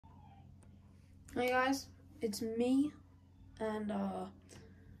Hey guys, it's me, and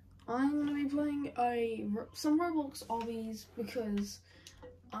I'm gonna be playing some Roblox obbies because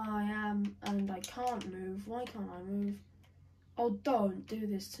I am and I can't move. Why can't I move? Oh, don't do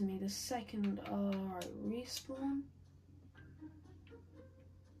this to me. The second respawn.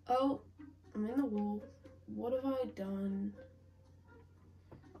 Oh, I'm in the wall. What have I done?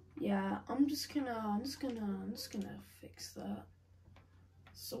 Yeah, I'm just gonna fix that.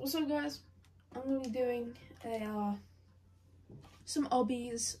 So what's up, guys? I'm gonna be doing some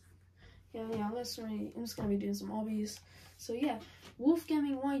obbies. Yeah, I'm just gonna be doing some obbies. So yeah, Wolf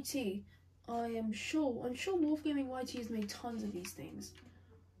Gaming YT. I'm sure Wolf Gaming YT has made tons of these things.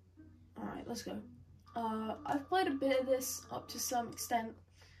 Alright, let's go. I've played a bit of this up to some extent,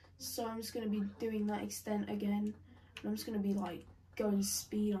 so I'm just gonna be doing that extent again. And I'm just gonna be like going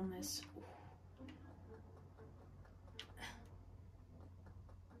speed on this.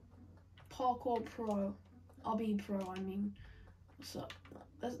 Parkour Pro. Obby Pro, I mean. What's up?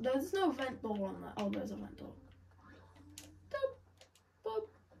 There's no vent door on that. Oh, there's a vent door.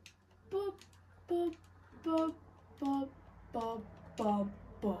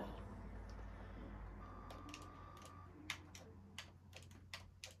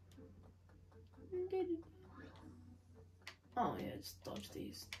 Oh yeah, just dodge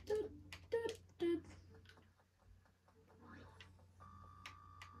these.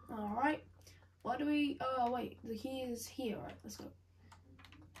 Alright. Why do we wait, the key is here, right? Let's go.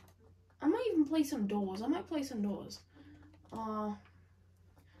 I might even play some doors. I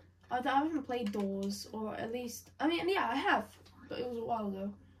I haven't played doors, or at least, I mean, yeah, I have, but it was a while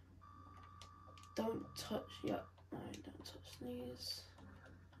ago. Don't touch, yep. Alright, don't touch these.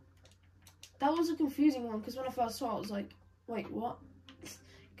 That was a confusing one, because when I first saw it, I was like, wait, what?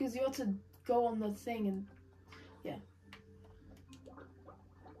 Because you had to go on the thing and, yeah.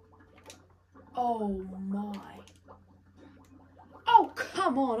 Oh my. Oh,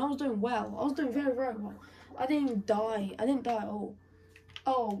 come on, I was doing well. I was doing very, very well. I didn't even die. I didn't die at all.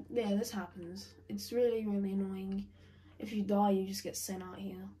 Oh, yeah, this happens. It's really, really annoying. If you die, you just get sent out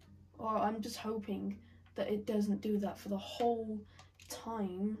here. Or I'm just hoping that it doesn't do that for the whole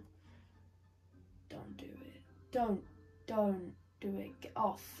time. Don't do it. Don't do it.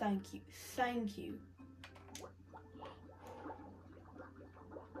 Oh, thank you. Thank you.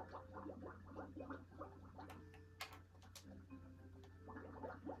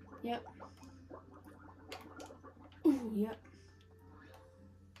 Yep. Ooh, yep.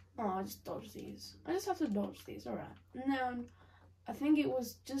 Oh, I just dodged these. I just have to dodge these. Alright. Now, I think it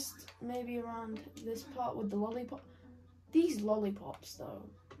was just maybe around this part with the lollipop. These lollipops, though.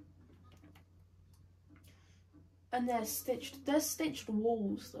 And they're stitched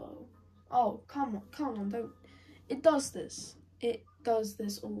walls, though. Oh, come on, don't. It does this. It does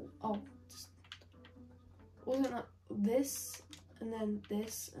this all. Oh, just, wasn't that this, and then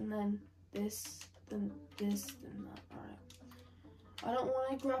this, and then this, then this, then that. Alright. I don't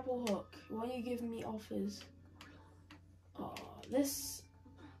want a grapple hook. Why are you giving me offers? Oh, this.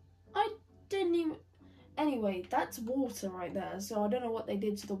 I didn't even. Anyway, that's water right there. So I don't know what they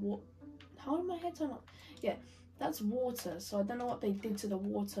did to the water. How did my head turn up? Yeah, that's water. So I don't know what they did to the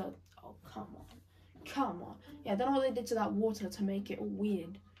water. Oh, come on. Come on. Yeah, I don't know what they did to that water to make it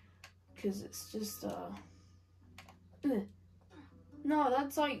weird. Because it's just, No,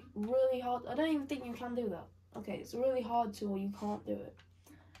 that's like really hard. I don't even think you can do that. Okay, it's really hard to, or you can't do it.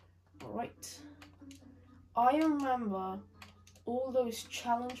 Alright. I remember all those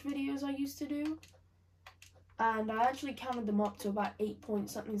challenge videos I used to do. And I actually counted them up to about 8 point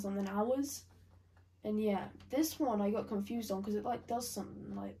something hours. And yeah, this one I got confused on because it like does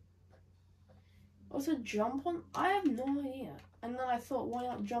something like, what's a jump on? I have no idea. And then I thought, why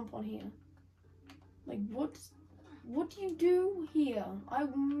not jump on here? Like, what do you do here? I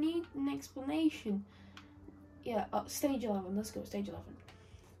need an explanation. Yeah, stage 11. Let's go, stage 11.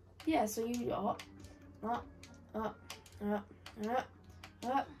 Yeah, so you up. I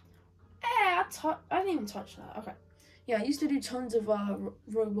didn't even touch that. Okay. Yeah, I used to do tons of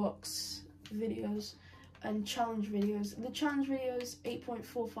Roblox videos and challenge videos. The challenge videos,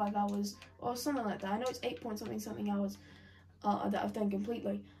 8.45 hours or something like that. I know it's 8 point something hours that I've done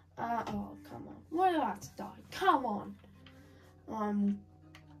completely. Oh, come on. Why do I have to die? Come on. And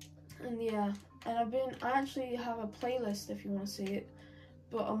yeah, and I actually have a playlist if you want to see it.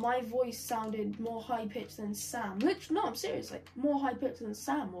 But my voice sounded more high-pitched than Sam. Literally, no, I'm serious, like, more high-pitched than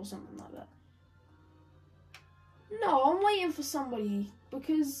Sam or something like that. No, I'm waiting for somebody,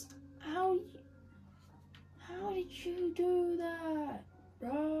 because how did you do that?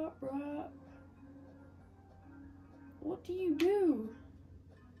 Bruh. What do you do?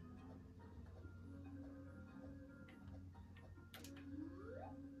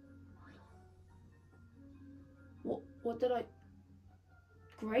 What did I?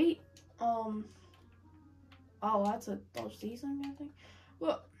 Great. Oh, that's a dodge season, I think.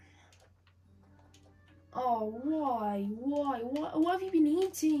 What? Oh, why? What have you been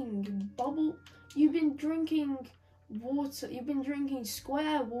eating? Bubble? You've been drinking water. You've been drinking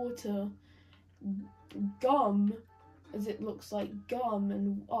square water. Gum, as it looks like gum,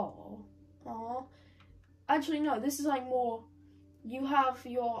 and oh. Actually, no. This is like more. You have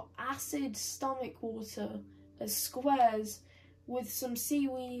your acid stomach water as squares with some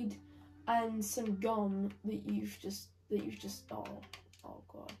seaweed and some gum that you've just oh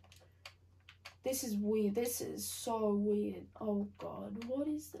god. This is weird. This is so weird. Oh god, what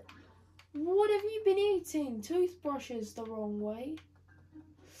is that? What have you been eating? Toothbrushes the wrong way.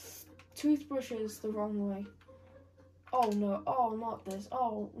 Toothbrushes the wrong way. Oh no, oh not this.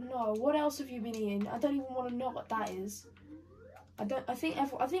 Oh no, what else have you been eating? I don't even want to know what that is. I think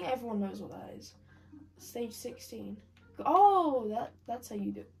everyone knows what that is. Stage 16. Oh, that's how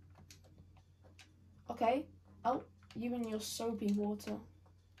you do. Okay. Oh, you and your soapy water.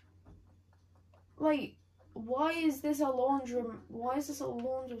 Like, why is this a laundrum? Why is this a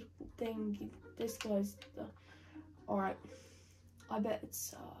laundry thing? This guy's alright. I bet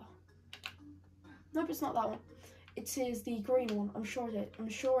it's nope, it's not that one. It is the green one. I'm sure it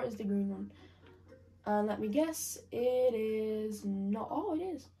is the green one. And let me guess, it is not. Oh, it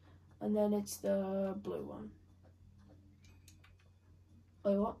is. And then it's the blue one.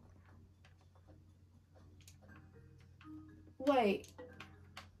 Wait, what? Wait.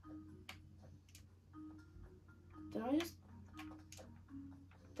 Did I just?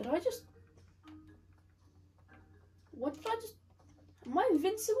 What did I just? Am I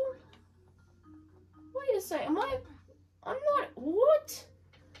invincible? Wait a second. I'm not. What?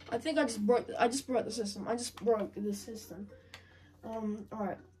 I think I just broke the system. I just broke the system.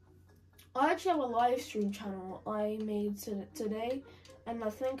 Alright. I actually have a live stream channel I made today, and I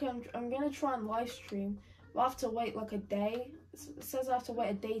think I'm gonna try and live stream. But I have to wait like a day. It says I have to wait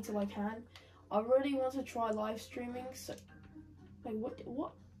a day till I can. I really want to try live streaming. So, wait,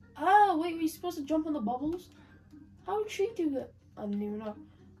 what? Oh, wait, were you supposed to jump on the bubbles? How would she do that? I didn't even know.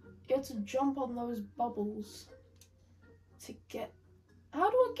 You have to jump on those bubbles to get. How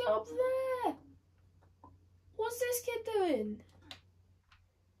do I get up there? What's this kid doing?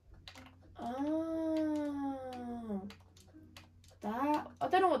 Oh, that. I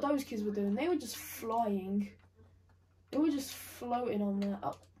don't know what those kids were doing. They were just flying. They were just floating on there.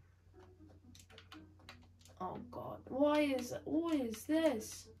 Oh god. What is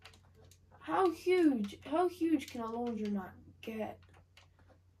this? How huge can a laundromat get?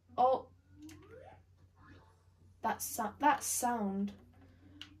 Oh. That sound.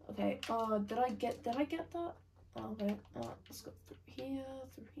 Okay, did I get that? Okay, let's go through here.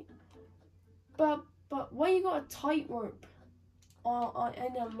 But why you got a tightrope in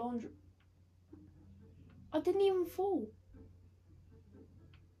a laundry? I didn't even fall.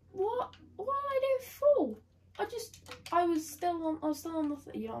 What? Why I didn't fall? I was still on the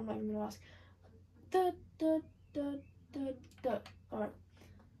you know, I'm not even gonna ask. Alright.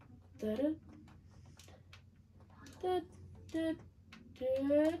 Okay.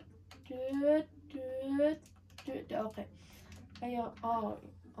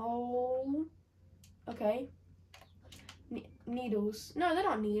 Oh. Okay. Needles. No, they're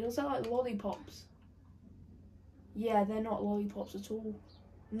not needles. They're like lollipops. Yeah, they're not lollipops at all.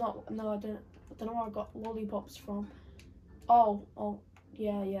 No, I don't know where I got lollipops from. Oh,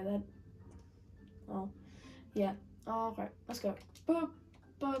 yeah, that. Oh, yeah. Oh, okay, let's go. Boop,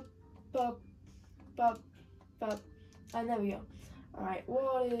 boop, boop, boop, boop. And there we go. Alright,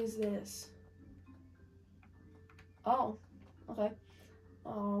 what is this? Oh, okay.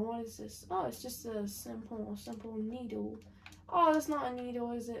 Oh, what is this? Oh, it's just a simple needle. Oh, that's not a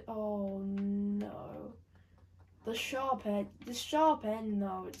needle, is it? Oh, no. The sharp end.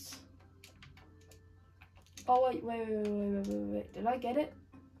 No, it's... Oh, wait. Did I get it?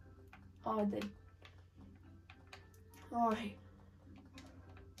 Oh, I did. Alright.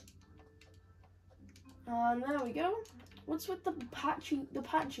 There we go. What's with the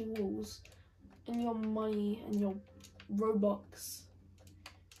patchy walls? And your money and your Robux?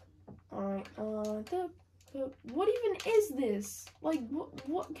 Alright, what even is this? Like,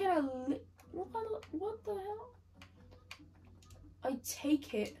 what kind of, what the hell? I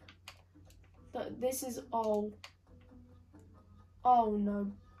take it that this is, oh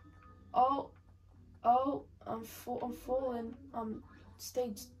no. Oh, I'm falling.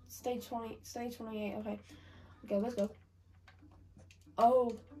 Stage 28, okay, let's go.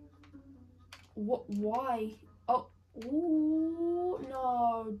 Oh, why? Oh, ooh,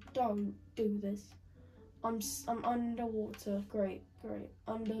 no, don't do this. I'm underwater. Great.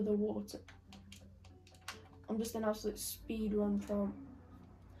 Under the water. I'm just an absolute speedrun pro.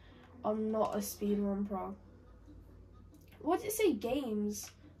 I'm not a speedrun pro. What does it say? Games?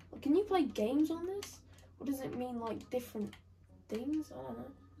 Can you play games on this? Or does it mean like different things? I don't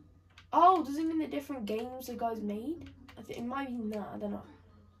know. Oh, does it mean the different games the guys made? I think it might be that. I don't know.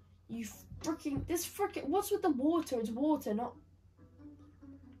 You freaking. What's with the water? It's water, not.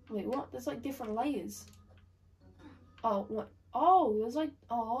 Wait, what? There's like different layers. Oh, what? Oh, there's like.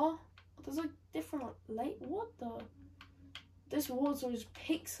 Oh, there's like different what the? This water is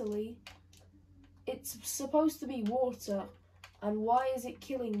pixely. It's supposed to be water, and why is it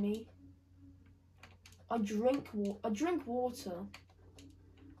killing me? I drink water.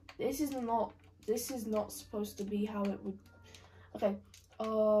 This is not supposed to be how it would. Okay.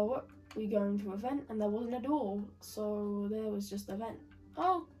 What? We going to a vent, and there wasn't a door, so there was just a vent.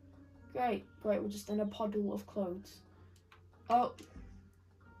 Oh, great. We're just in a puddle of clothes. Oh,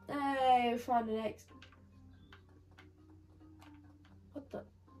 hey, we found an exit.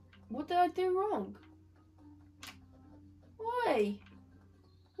 What did I do wrong? Why?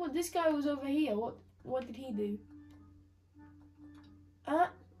 What? This guy was over here. What did he do?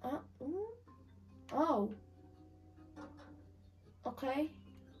 Oh. Okay.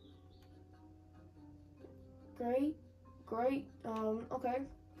 Great. Okay.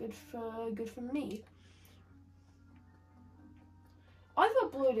 Good for me. I've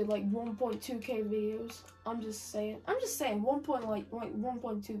uploaded like 1.2k videos. I'm just saying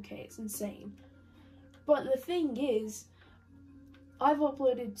 1.2k. It's insane. But the thing is, I've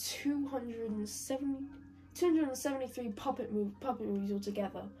uploaded 273 puppet movies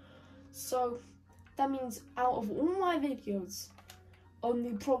altogether. So that means out of all my videos,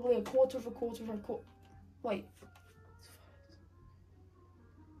 only probably a quarter of a quarter. Wait.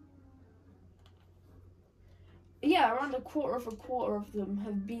 Yeah, around a quarter of them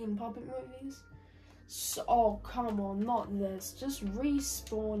have been puppet movies. So, oh, come on, not this. Just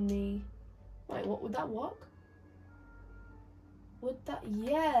respawn me. Wait, what? Would that work? Would that?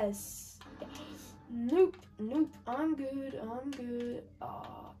 Yes. Nope. I'm good. Oh,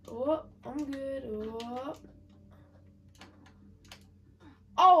 I'm good.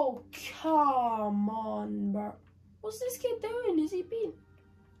 Oh, come on, bro. What's this kid doing? Is he being...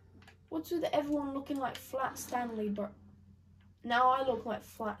 What's with everyone looking like Flat Stanley, bro? Now I look like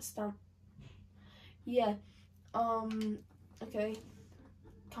Flat Stan. Yeah. Okay.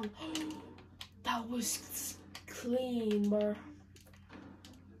 Come. That was clean, bro.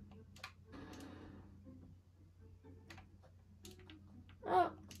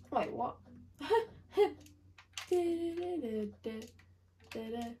 Oh, wait, what?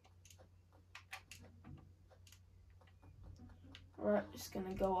 Alright, just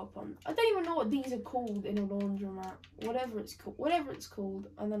gonna go up on. I don't even know what these are called in a laundromat. Whatever it's called.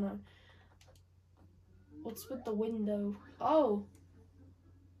 I don't know. What's with the window? Oh,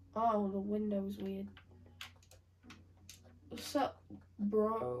 the window's weird. What's up,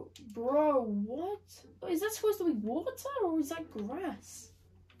 bro? What? Is that supposed to be water or is that grass?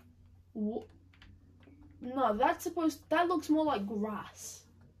 What? No, that looks more like grass.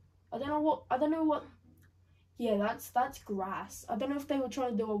 I don't know what. Yeah, that's grass. I don't know if they were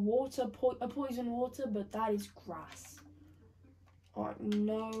trying to do a poison water, but that is grass. Alright,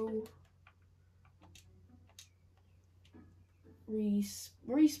 no.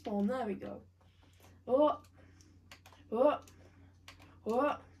 Respawn, there we go.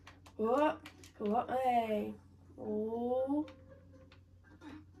 Hey. Oh.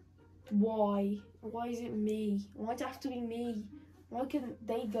 Why? Why is it me? Why'd it have to be me? Why couldn't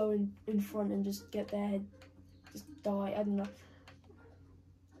they go in front and just get their head, just die? I don't know.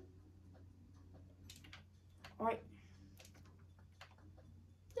 Alright.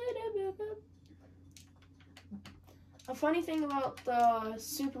 A funny thing about the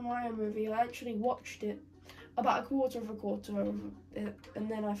Super Mario movie, I actually watched it about a quarter of it, and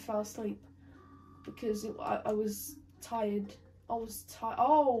then I fell asleep because I was tired. Oh,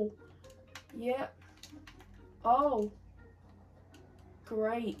 yeah. Oh,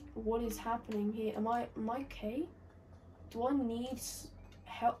 great. What is happening here? Am I okay? Do I need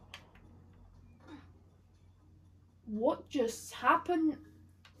help? What just happened?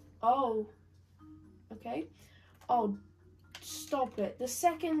 Oh, okay. Oh, stop it. The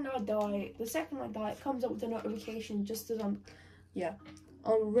second I die, it comes up with a notification just as I'm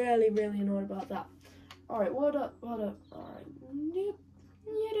really, really annoyed about that. Alright, what up? Alright.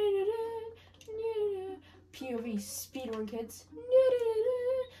 POV speedrun kids.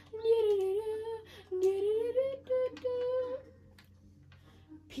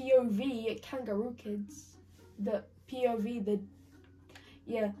 POV at Kangaroo Kids. The POV,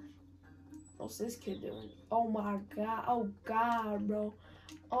 yeah. What's this kid doing? Oh my god. Oh god, bro.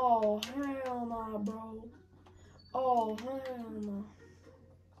 Oh hell nah, bro. Oh hell nah.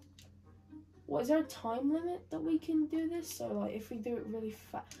 What, is there a time limit that we can do this? So like if we do it really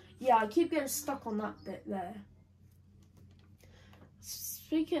fast. Yeah, I keep getting stuck on that bit there.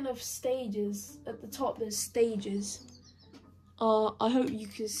 Speaking of stages, at the top there's stages. I hope you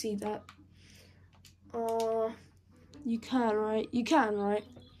can see that. You can, right? You can, right?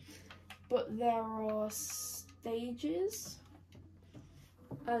 But there are stages,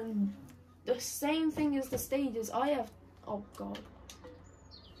 and the same thing as the stages. I have. Oh god.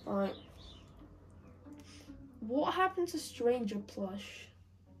 Alright. What happened to Stranger Plush?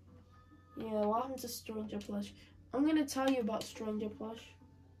 Yeah, what happened to Stranger Plush? I'm gonna tell you about Stranger Plush.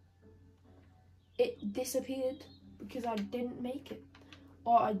 It disappeared because I didn't make it.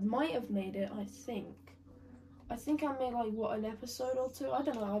 Or I might have made it, I think. I think I made like, what, an episode or two? I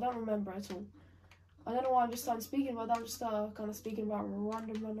don't know, I don't remember at all. I don't know why I'm just starting speaking about that. I'm just kind of speaking about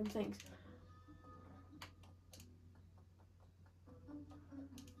random things.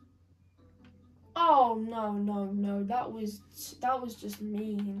 Oh, no. That was just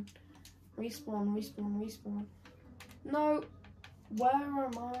mean. Respawn. No, where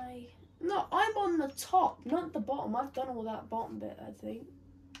am I? No, I'm on the top, not the bottom. I've done all that bottom bit, I think.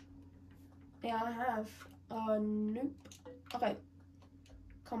 Yeah, I have. Nope. Okay.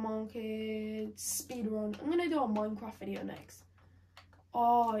 Come on, kids. Speedrun. I'm gonna do a Minecraft video next.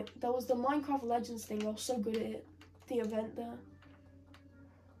 Oh, that was the Minecraft Legends thing. I was so good at it. The event there.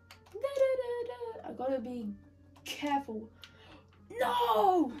 I gotta be careful.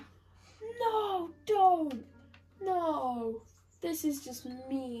 No! No, don't! No! This is just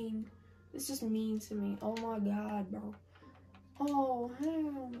mean. It's just mean to me. Oh my god, bro. Oh,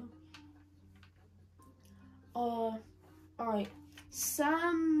 hell no. Alright.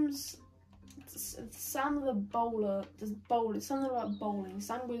 Sam the bowler does bowling. Something about bowling.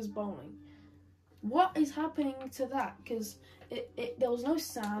 Sam goes bowling. What is happening to that? Because there was no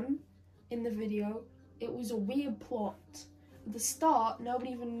Sam in the video. It was a weird plot. At the start,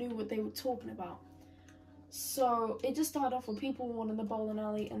 nobody even knew what they were talking about. So it just started off with people wanting the bowling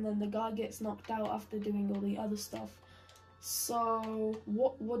alley, and then the guy gets knocked out after doing all the other stuff. So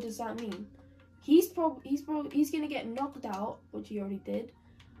what does that mean? He's gonna get knocked out, which he already did,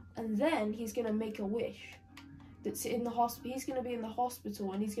 and then he's gonna make a wish. That's in the hospital. He's gonna be in the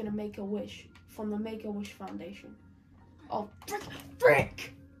hospital, and he's gonna make a wish from the Make-A-Wish Foundation. Oh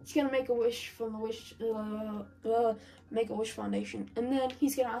frick! He's gonna make a wish from the Make-A-Wish Foundation, and then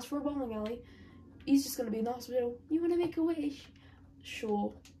he's gonna ask for a bowling alley. He's just gonna be in the hospital. You wanna make a wish?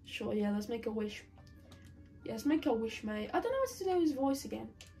 Sure, yeah, let's make a wish. Yeah, let's make a wish, mate. I don't know what to do with his voice again.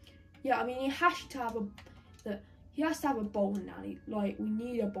 Yeah, I mean, he has to have a bowling alley. Like, we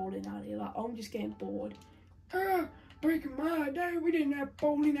need a bowling alley. Like, I'm just getting bored. Back in my day, we didn't have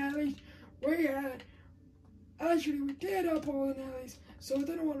bowling alleys. Actually, we did have bowling alleys. So I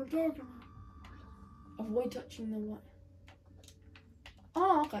don't know what I'm talking about. Avoid touching the what?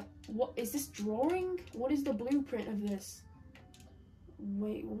 Oh, okay. What is this drawing? What is the blueprint of this?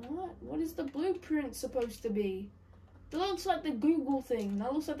 Wait, what? What is the blueprint supposed to be? That looks like the Google thing.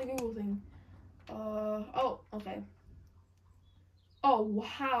 Oh, okay. Oh,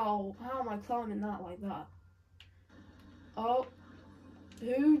 wow. How am I climbing that like that? Oh,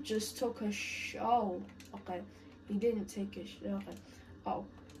 who just took a oh, okay. He didn't take a okay. Oh,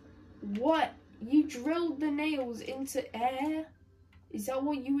 what? You drilled the nails into air? Is that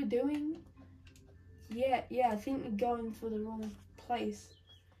what you were doing? Yeah, I think you're going for the wrong place.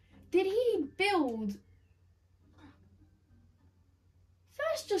 Did he build?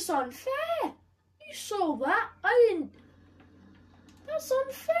 That's just unfair. You saw that. I didn't. That's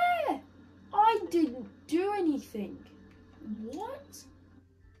unfair. I didn't do anything. What?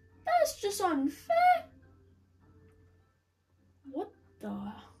 That's just unfair. What the?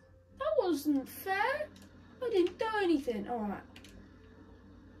 That wasn't fair. I didn't do anything. Alright.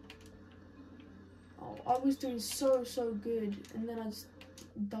 Oh, I was doing so good, and then I just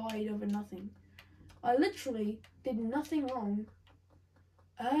died over nothing. I literally did nothing wrong.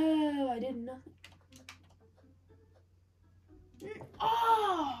 Oh, I did nothing.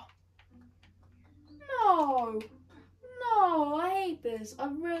 Oh! No, I hate this. I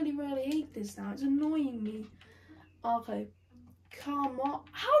really hate this now. It's annoying me. Okay, come on.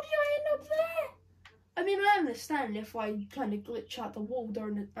 How did I end up there? I mean, I understand if I kind of glitch out the wall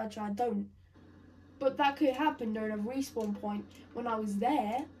during it. Actually, I don't. But that could happen during a respawn point when I was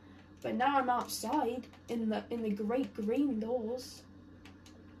there. But now I'm outside in the great green doors.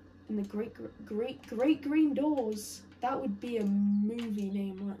 In the Great Green Doors. That would be a movie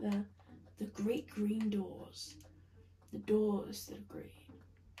name right there. The Great Green Doors. The doors that are green.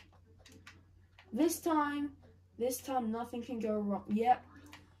 This time nothing can go wrong. Yep.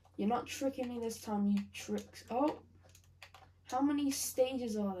 You're not tricking me this time, you tricks. Oh. How many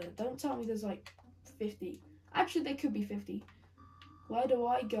stages are there? Don't tell me there's like 50. Actually, there could be 50. Where do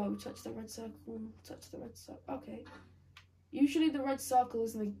I go? Touch the red circle. Touch the red circle. Okay. Usually the red circle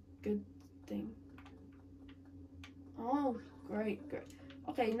isn't a good thing. Oh, great.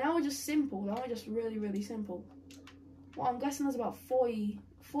 Okay, now we're just simple. Now we're just really, really simple. Well, I'm guessing there's about 40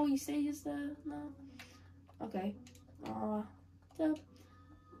 stages there now. Okay. So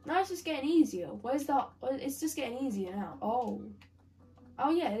now it's just getting easier. Where's that? It's just getting easier now. Oh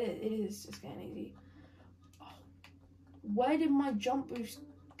yeah, it is just getting easy. Oh. Where did my jump boost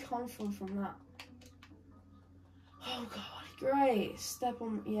come from that? Oh god, great. Step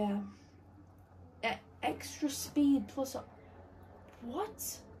on, yeah. Extra speed plus a...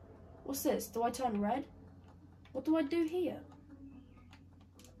 What? What's this? Do I turn red? What do I do here?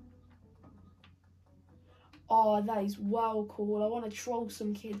 Oh, that is well cool. I want to troll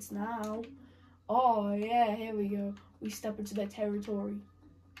some kids now. Oh, yeah, here we go. We step into their territory.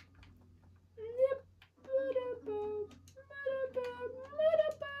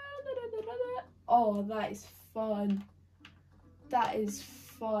 Oh, that is fun. That is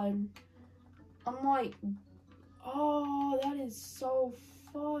fun. I'm like, oh, that is so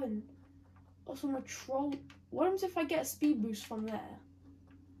fun. Also, I'm a troll. What happens if I get a speed boost from there?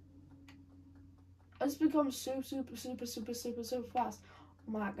 I just become super fast.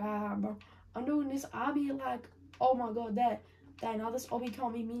 Oh my god, bro. I'm doing this. I'll be like, oh my god, there. Now this obby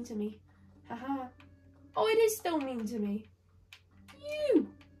can't be mean to me. Haha. Oh, it is still mean to me.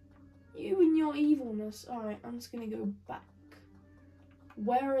 You and your evilness. Alright, I'm just gonna go back.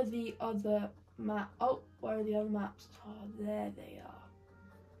 Where are the other maps? Oh, where are the other maps? Oh, there they are.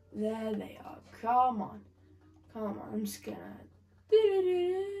 There they are. Come on. I'm just gonna...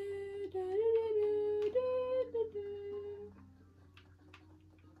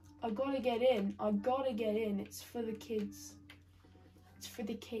 I gotta get in. It's for the kids.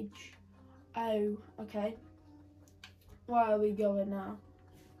 Oh, okay. Where are we going now?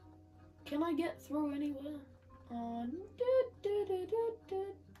 Can I get through anywhere?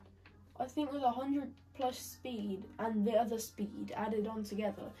 I think with 100 plus speed and the other speed added on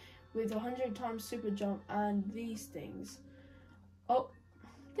together with 100 times super jump and these things. Oh.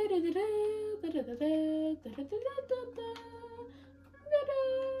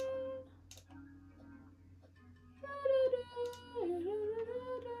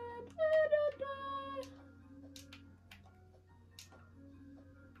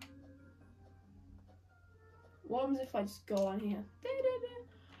 What happens if I just go on here?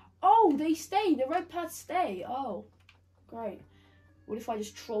 Oh, they stay. The red paths stay. Oh, great. What if I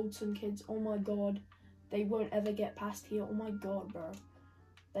just trolled some kids? Oh my god. They won't ever get past here. Oh my god, bro.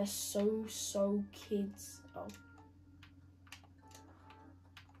 They're so kids. Oh.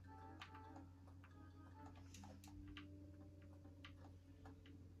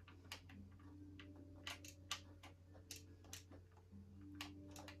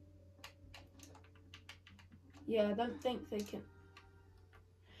 Yeah, I don't think they can.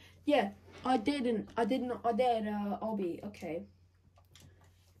 Yeah, I did obby. Okay.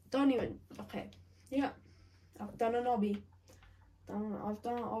 Don't even. Okay. Yeah, I've done an obby. I've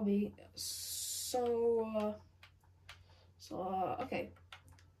done an obby. So okay.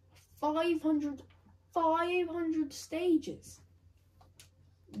 500 stages.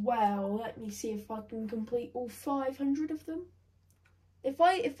 Well, let me see if I can complete all 500 of them. If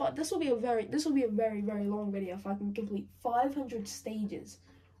I this will be a very long video if I can complete 500 stages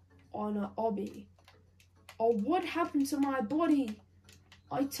on an obby. Oh, what happened to my body?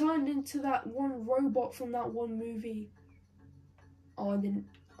 I turned into that one robot from that one movie. Oh, I didn't.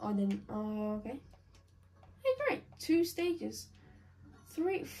 Oh, okay. Hey, great. 2 stages.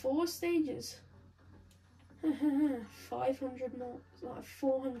 4 stages. 500 more. Like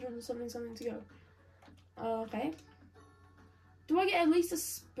 400 and something to go. Okay. Do I get at least a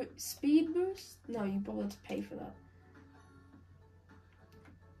speed boost? No, you probably have to pay for that.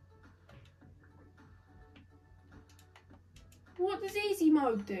 What does easy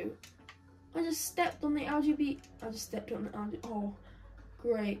mode do? I just stepped on the RGB. Oh,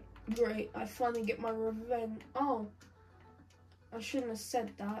 great. I finally get my revenge. Oh, I shouldn't have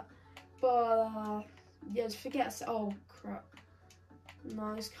said that. But, yeah, just forget. Oh, crap.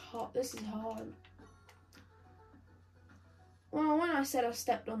 Nice. This is hard. Well, when I said I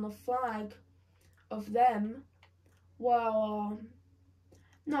stepped on the flag of them, well,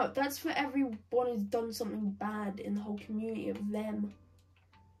 No, that's for everyone who's done something bad in the whole community of them.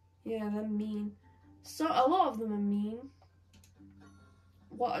 Yeah, they're mean. So, a lot of them are mean.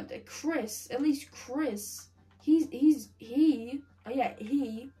 What, Chris, at least Chris, he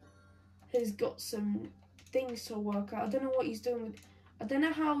has got some things to work out. I don't know what he's doing with, I don't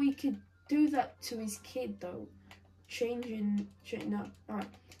know how he could do that to his kid though. No, alright.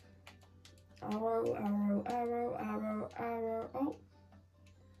 Arrow, arrow, arrow, arrow, arrow, oh.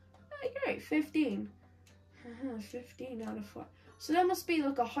 Hey, great, 15. 15 out of 5. So there must be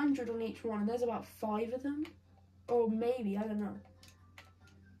like 100 on each one, and there's about 5 of them. Or maybe, I don't know.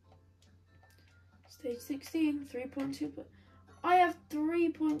 Stage 16, 3.2. I have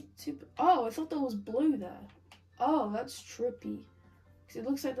 3.2. Oh, I thought there was blue there. Oh, that's trippy. Because it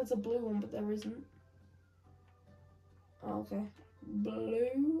looks like there's a blue one, but there isn't. Oh, okay.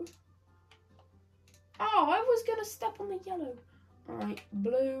 Blue. Oh, I was going to step on the yellow. Alright,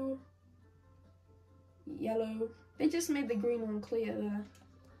 blue. Yellow. They just made the green one clear there.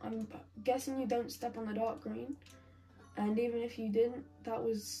 I'm guessing you don't step on the dark green. And even if you didn't, that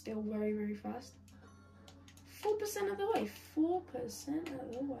was still very, very fast. 4% of the way. 4%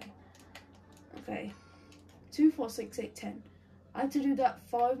 of the way. Okay. 2, 4, 6, 8, 10. I had to do that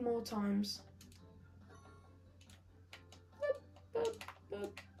 5 more times.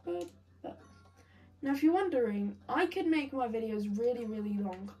 Now, if you're wondering, I could make my videos really, really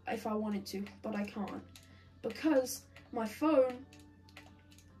long if I wanted to, but I can't. Because my phone,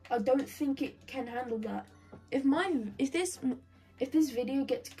 I don't think it can handle that. If this video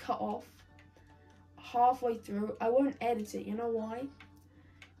gets cut off halfway through, I won't edit it. You know why?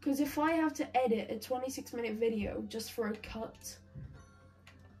 Because if I have to edit a 26-minute video just for a cut,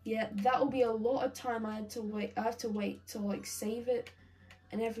 yeah, that will be a lot of time. I have to wait to like save it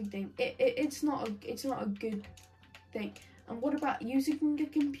and everything. It's not a good thing. And what about using a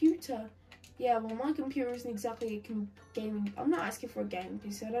computer? Yeah, well, my computer isn't exactly a gaming. I'm not asking for a gaming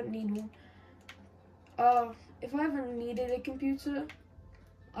PC. I don't need one. If I ever needed a computer,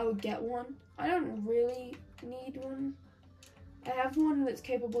 I would get one. I don't really need one. I have one that's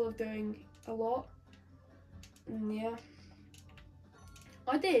capable of doing a lot. And yeah,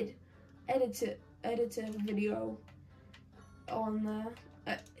 I did edit a video on there.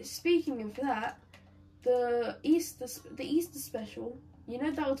 Speaking of that, the Easter special. You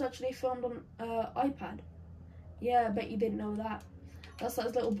know that was actually filmed on iPad. Yeah, I bet you didn't know that. That's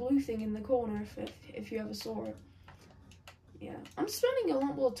that little blue thing in the corner. If you ever saw it. Yeah, I'm spending a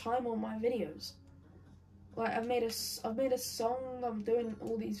lot more time on my videos. Like I've made a song. I'm doing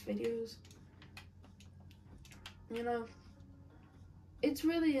all these videos. You know, it's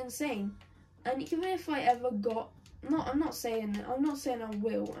really insane. And even if I ever got, I'm not saying I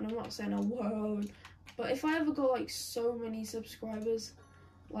will, and I'm not saying I won't. But if I ever got like so many subscribers,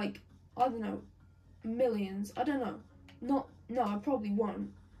 like I don't know, millions. I don't know. No, I probably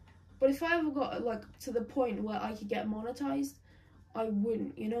won't. But if I ever got like to the point where I could get monetized, I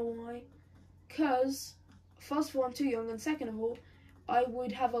wouldn't. You know why? Because first of all, I'm too young, and second of all, I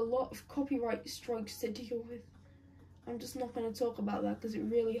would have a lot of copyright strikes to deal with. I'm just not going to talk about that because it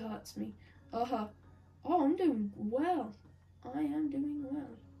really hurts me. Oh, I'm doing well. I am doing well.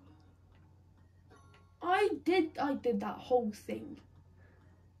 I did that whole thing.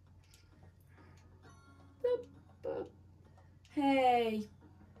 Boop, boop. Hey,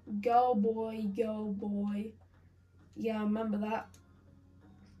 go boy, go boy. Yeah, I remember that.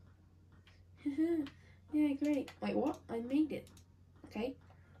 Yeah, great. Wait, what? I made it. Okay.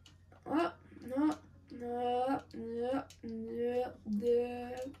 Oh, no.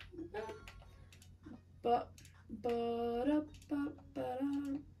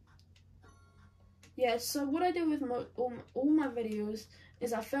 Yeah, so what I do with all my videos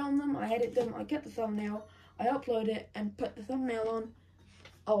is I film them, I edit them, I get the thumbnail, I upload it and put the thumbnail on.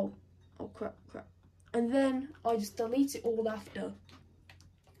 Oh crap. And then I just delete it all after.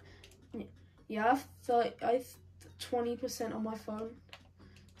 Yeah, I have 20% on my phone.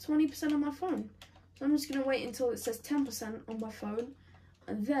 20% on my phone. So I'm just going to wait until it says 10% on my phone.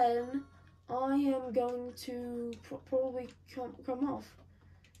 And then I am going to probably come off.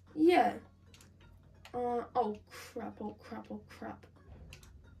 Yeah. Oh crap.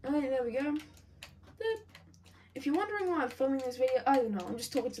 Alright, there we go. If you're wondering why I'm filming this video, I don't know. I'm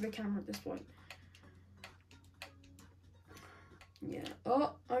just talking to the camera at this point. Yeah.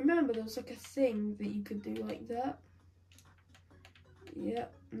 Oh, I remember there was like a thing that you could do like that. Yeah,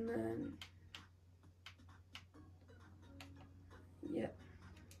 and then yeah.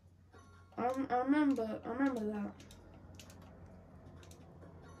 I remember that.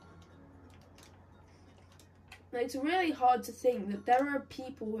 it's really hard to think that there are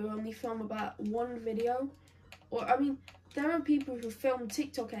people who only film about one video, or I mean, there are people who film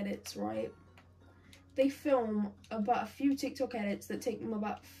TikTok edits, right? They film about a few TikTok edits that take them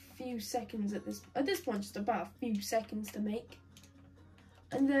about a few seconds at this point, just about a few seconds to make.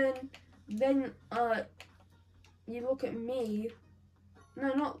 And then you look at me.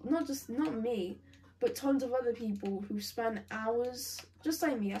 No, not me, but tons of other people who spend hours, just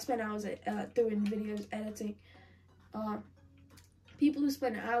like me. I spend hours doing videos, editing. People who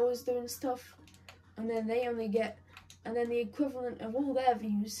spend hours doing stuff, and then they only get, and then the equivalent of all their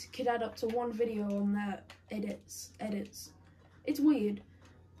views could add up to one video on their edits. It's weird,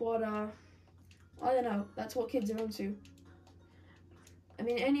 but I don't know. That's what kids are into. I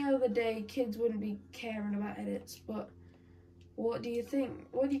mean, any other day, kids wouldn't be caring about edits, but what do you think?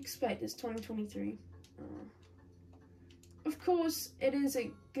 What do you expect? It's 2023. Of course, it is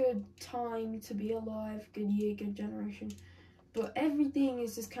a good time to be alive, good year, good generation, but everything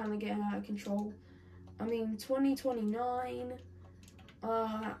is just kind of getting out of control. I mean, 2029,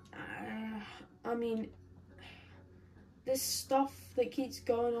 I mean, this stuff that keeps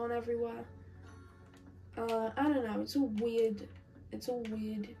going on everywhere, I don't know, it's all weird,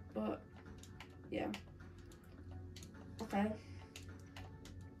 but, yeah. Okay.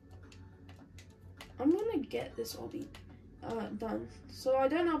 I'm gonna get this hobby done. So I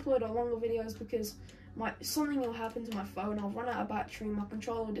don't upload longer videos because something will happen to my phone. I'll run out of battery, my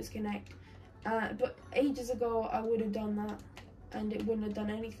controller will disconnect. But ages ago I would have done that and it wouldn't have done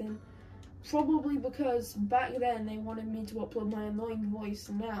anything. Probably because back then they wanted me to upload my annoying voice,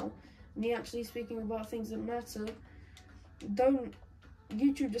 and now me actually speaking about things that matter,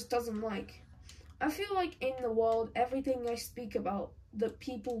 YouTube just doesn't like. I feel like in the world, everything I speak about that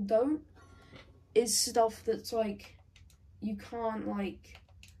people don't is stuff that's like, you can't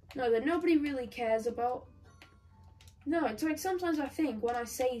that nobody really cares about. No, it's like sometimes I think when I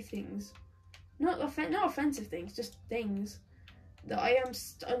say things, not offensive things, just things, that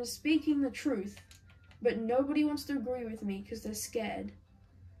I'm speaking the truth, but nobody wants to agree with me because they're scared.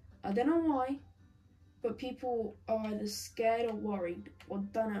 I don't know why, but people are either scared or worried, or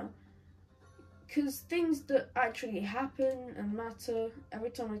don't know. Because things that actually happen and matter, every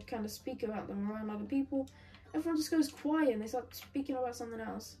time I kind of speak about them around other people, everyone just goes quiet and they start speaking about something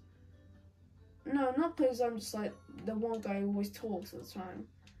else. No, not because I'm just like the one guy who always talks all the time.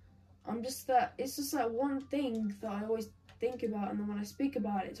 It's just that one thing that I always think about, and then when I speak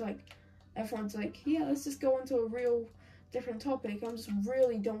about it, it's like, everyone's like, yeah, let's just go into a real different topic. I'm just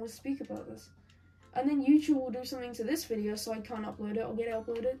really don't want to speak about this. And then YouTube will do something to this video so I can't upload it or get it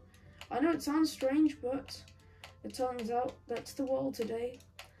uploaded. I know it sounds strange, but it turns out that's the world today.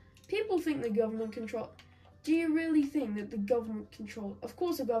 People think the government control. Do you really think that the government control? Of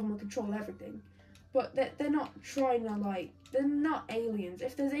course the government control everything, but they're not trying to they're not aliens.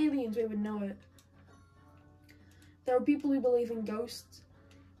 If there's aliens, we would know it. There are people who believe in ghosts.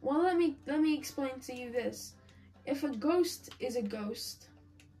 Well, let me explain to you this. If a ghost is a ghost,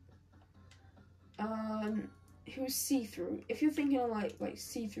 who's see-through, if you're thinking of like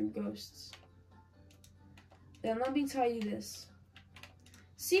see-through ghosts, then let me tell you this.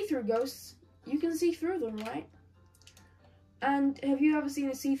 See-through ghosts, you can see through them, right? And have you ever seen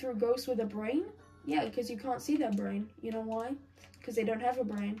a see-through ghost with a brain? Yeah, because you can't see their brain. You know why? Because they don't have a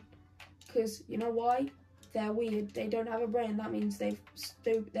brain. Because, you know why? They're weird. They don't have a brain. That means they're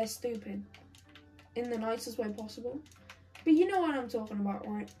stupid. In the nicest way possible. But you know what I'm talking about,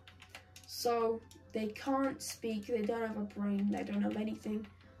 right? So, they can't speak. They don't have a brain. They don't have anything.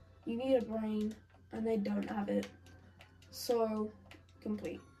 You need a brain, and they don't have it. So,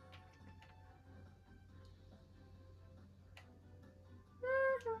 complete.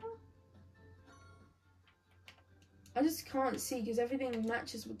 I just can't see because everything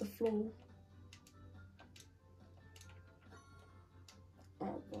matches with the floor.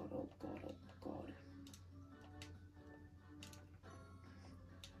 Oh god, oh god, oh god.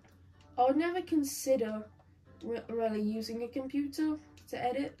 I would never consider really using a computer to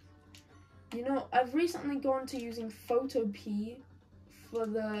edit. You know, I've recently gone to using Photopea for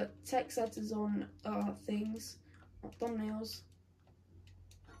the text editors on things, thumbnails.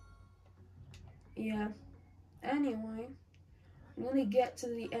 Yeah. Anyway, I'm gonna get to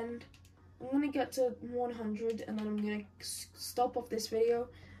the end. I'm gonna get to 100 and then I'm gonna stop off this video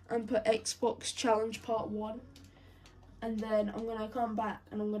and put Xbox Challenge Part 1. And then I'm gonna come back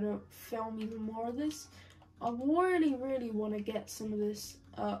and I'm gonna film even more of this. I really want to get some of this,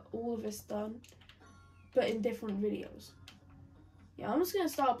 all of this done, but in different videos. Yeah, I'm just gonna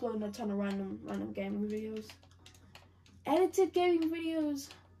start uploading a ton of random gaming videos. Edited gaming videos,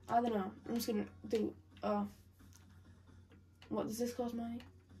 I don't know. I'm just gonna do, What, does this cost money?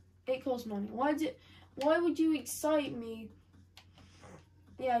 It costs money. Why would you excite me?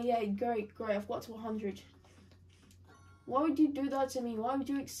 Yeah, great, I've got to 100. Why would you do that to me? Why would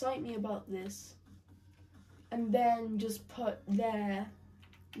you excite me about this? And then just put there.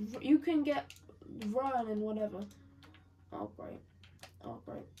 You can get run and whatever. Oh, great.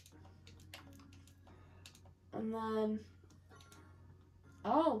 And then,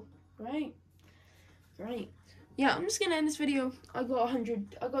 oh, great. Yeah, I'm just gonna end this video. I got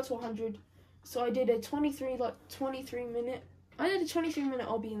to 100. So I did a 23 minute. I did a 23-minute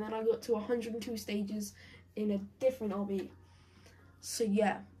obby, and then I got to 102 stages in a different obby. So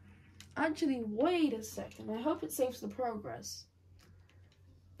yeah. Actually, wait a second. I hope it saves the progress.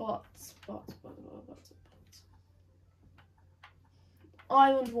 But.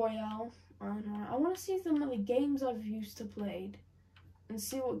 Island Royale. I want to see some of the games I've used to play, and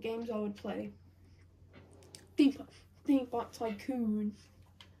see what games I would play. Theme Park Tycoon.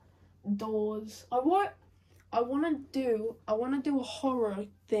 Doors. I want to do a horror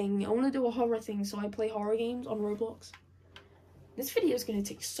thing. So I play horror games on Roblox. This video is gonna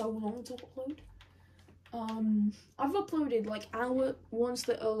take so long to upload. I've uploaded like ones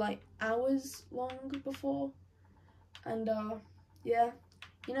that are like hours long before, and yeah,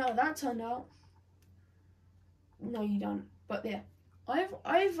 you know how that turned out. No, you don't. But yeah, I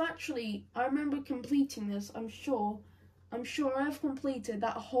remember completing this. I'm sure I've completed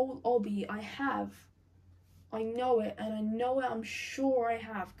that whole obby. I know it. I'm sure I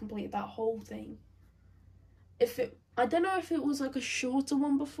have completed that whole thing. I don't know if it was like a shorter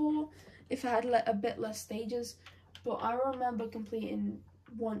one before, if it had like a bit less stages, but I remember completing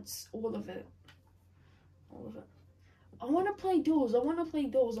once all of it. I want to play Doors.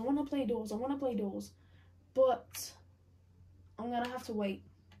 But I'm gonna have to wait.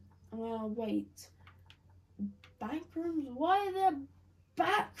 Backrooms? Why are there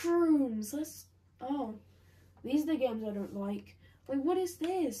backrooms? These are the games I don't like. Like, what is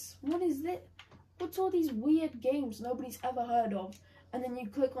this? What's all these weird games nobody's ever heard of? And then you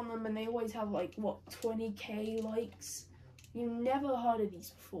click on them and they always have like, what, 20k likes? You never heard of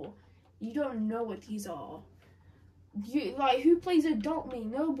these before. You don't know what these are. Who plays Adopt Me?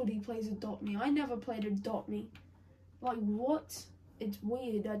 Nobody plays Adopt Me. I never played Adopt Me. Like, what? It's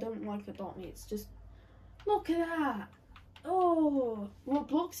weird. I don't like Adopt Me. It's just, look at that. Oh,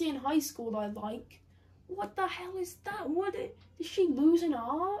 Robloxy in high school I like. What the hell is that? Did she lose an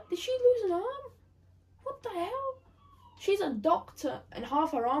arm? What the hell? She's a doctor and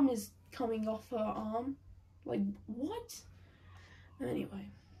half her arm is coming off her arm. Like, what?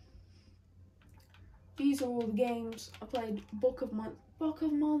 Anyway. These are all the games. I played Book of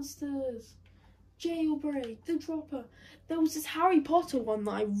Monsters, Jailbreak, The Dropper. There was this Harry Potter one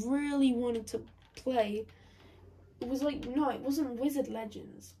that I really wanted to play. It was like, no, it wasn't Wizard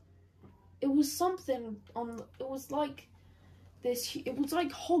Legends. It was something it was like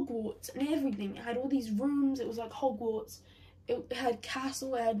Hogwarts and everything. It had all these rooms. It was like Hogwarts. It had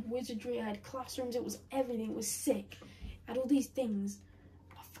castle, it had wizardry, it had classrooms. It was everything. It was sick. It had all these things.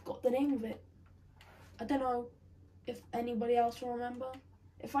 I forgot the name of it. I don't know if anybody else will remember.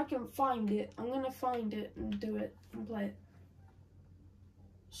 If I can find it, I'm gonna find it and do it and play it.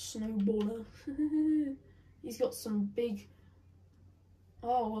 Snowballer. He's got some big.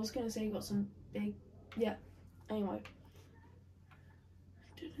 Oh, I was gonna say he got some big. Yeah. Anyway.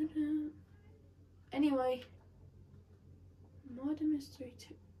 Anyway. Murder Mystery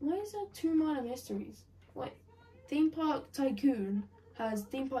 2. Why is there 2 Murder Mysteries? Wait. Theme Park Tycoon has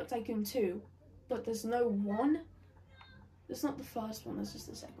Theme Park Tycoon 2, but there's no 1. It's not the first one, it's just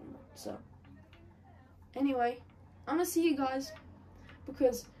the second one. So. Anyway. I'm gonna see you guys.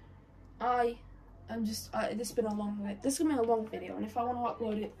 Because this has been a long video. This is gonna be a long video, and if I want to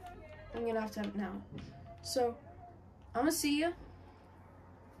upload it, I'm gonna have to have it now. So, I'm gonna see you.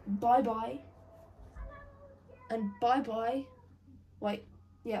 Bye bye. And bye bye. Wait,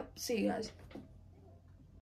 yeah, see you guys.